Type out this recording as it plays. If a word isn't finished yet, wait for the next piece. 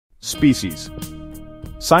Species.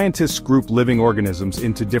 Scientists group living organisms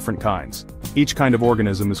into different kinds. Each kind of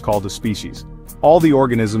organism is called a species. All the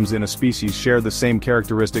organisms in a species share the same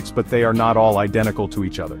characteristics, but they are not all identical to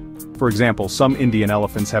each other. For example, some Indian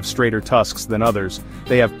elephants have straighter tusks than others,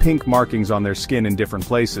 they have pink markings on their skin in different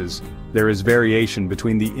places. There is variation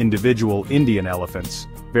between the individual Indian elephants.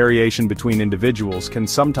 Variation between individuals can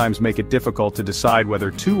sometimes make it difficult to decide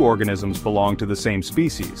whether two organisms belong to the same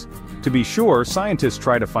species. To be sure, scientists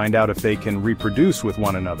try to find out if they can reproduce with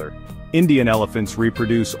one another. Indian elephants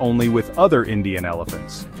reproduce only with other Indian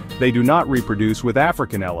elephants. They do not reproduce with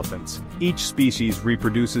African elephants. Each species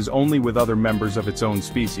reproduces only with other members of its own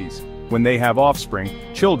species. When they have offspring,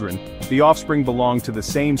 children, the offspring belong to the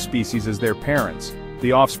same species as their parents.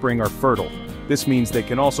 The offspring are fertile. This means they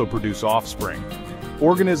can also produce offspring.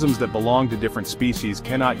 Organisms that belong to different species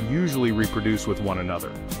cannot usually reproduce with one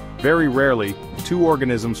another. Very rarely, two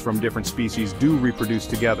organisms from different species do reproduce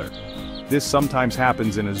together. This sometimes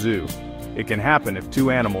happens in a zoo. It can happen if two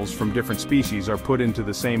animals from different species are put into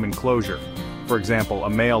the same enclosure. For example, a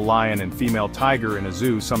male lion and female tiger in a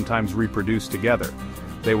zoo sometimes reproduce together.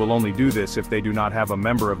 They will only do this if they do not have a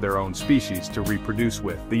member of their own species to reproduce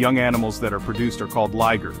with. The young animals that are produced are called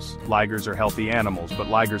ligers. Ligers are healthy animals, but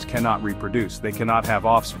ligers cannot reproduce. They cannot have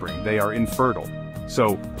offspring. They are infertile.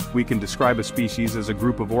 So, we can describe a species as a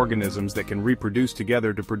group of organisms that can reproduce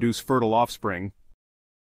together to produce fertile offspring.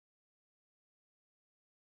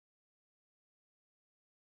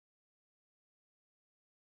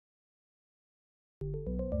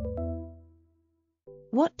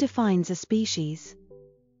 What defines a species?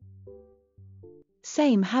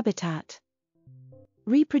 Same habitat.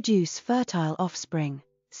 Reproduce fertile offspring.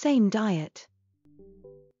 Same diet.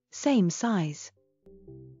 Same size.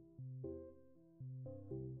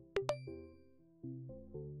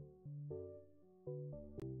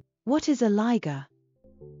 What is a liger?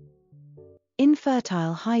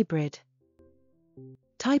 Infertile hybrid.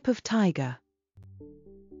 Type of tiger.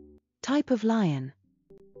 Type of lion.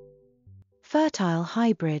 Fertile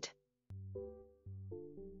hybrid.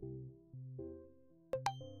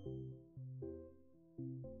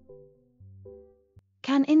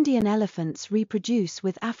 Can Indian elephants reproduce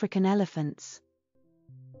with African elephants?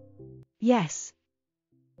 Yes.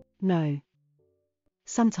 No.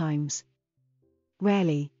 Sometimes.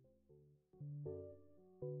 Rarely.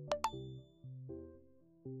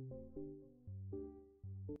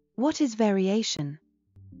 What is variation?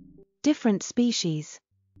 Different species.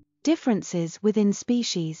 Differences within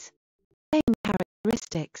species. Same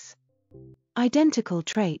characteristics. Identical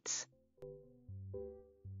traits.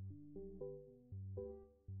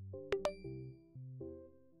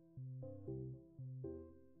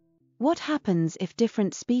 What happens if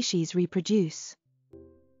different species reproduce?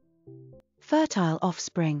 Fertile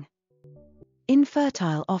offspring.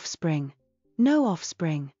 Infertile offspring. No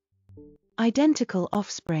offspring. Identical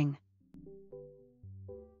offspring.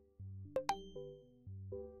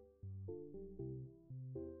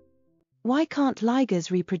 Why can't ligers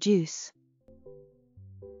reproduce?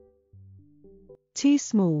 Too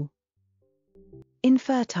small.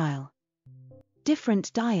 Infertile.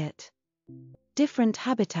 Different diet. Different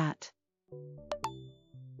habitat.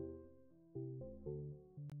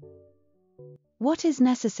 What is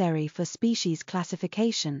necessary for species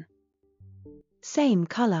classification? Same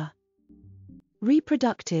color.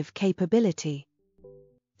 Reproductive capability.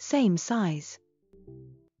 Same size.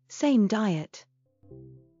 Same diet.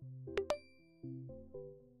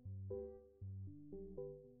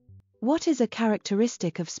 What is a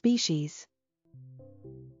characteristic of species?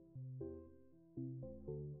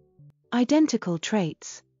 Identical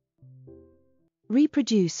traits.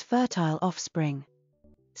 Reproduce fertile offspring.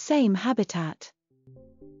 Same habitat.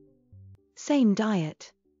 Same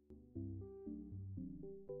diet.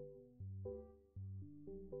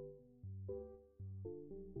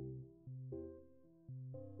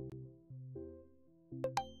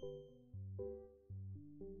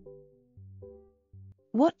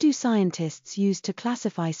 What do scientists use to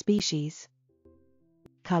classify species?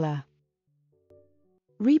 Color.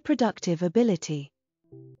 Reproductive ability.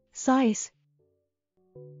 Size.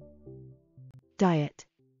 Diet.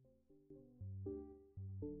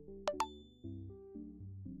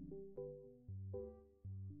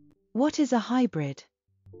 What is a hybrid?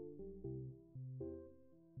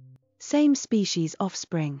 Same species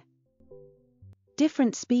offspring.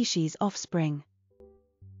 Different species offspring.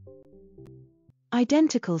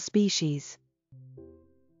 Identical species.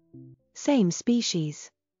 Same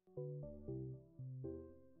species.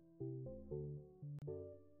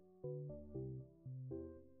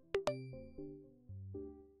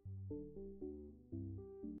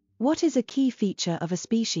 What is a key feature of a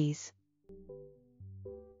species?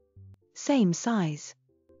 Same size.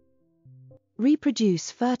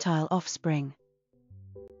 Reproduce fertile offspring.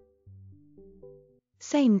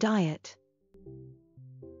 Same diet.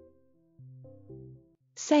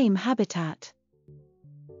 Same habitat.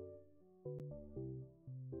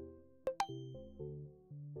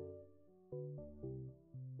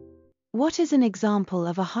 What is an example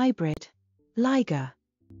of a hybrid? Liger.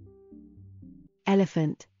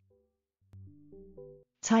 Elephant.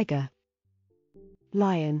 Tiger.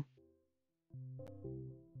 Lion.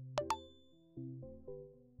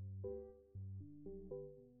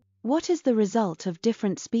 What is the result of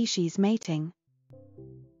different species mating?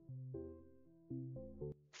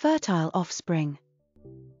 Fertile offspring.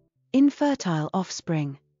 Infertile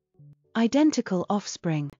offspring. Identical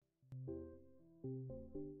offspring.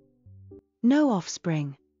 No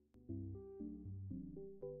offspring.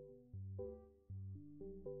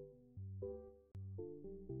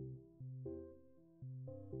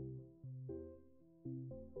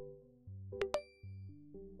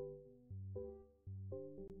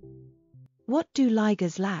 What do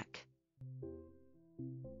ligers lack?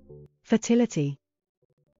 Fertility.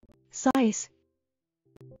 Size.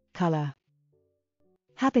 Color.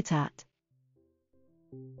 Habitat.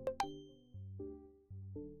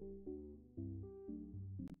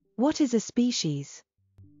 What is a species?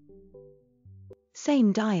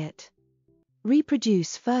 Same diet.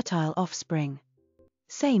 Reproduce fertile offspring.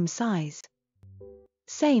 Same size.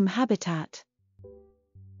 Same habitat.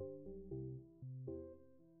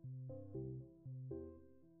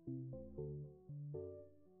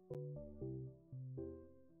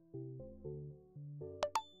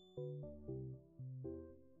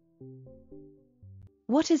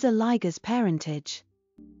 What is a liger's parentage?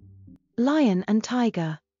 Lion and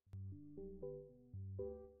tiger.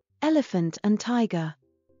 Elephant and tiger.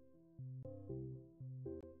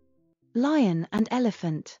 Lion and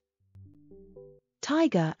elephant.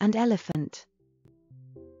 Tiger and elephant.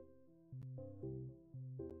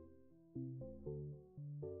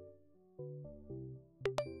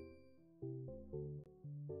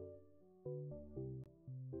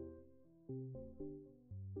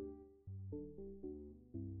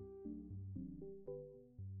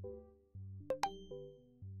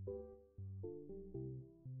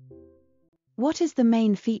 What is the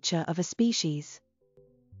main feature of a species?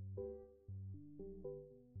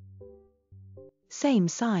 Same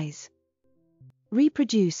size.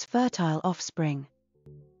 Reproduce fertile offspring.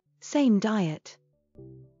 Same diet.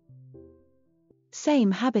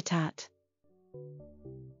 Same habitat.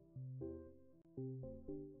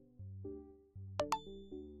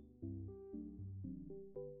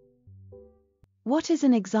 What is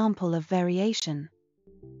an example of variation?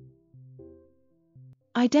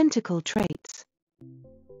 Identical traits.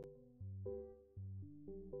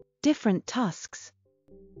 Different tusks.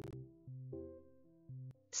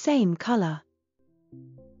 Same color.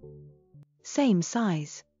 Same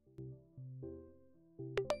size.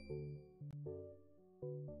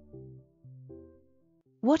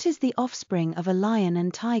 What is the offspring of a lion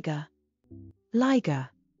and tiger? Liger.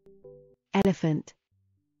 Elephant.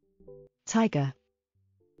 Tiger.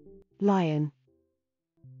 Lion.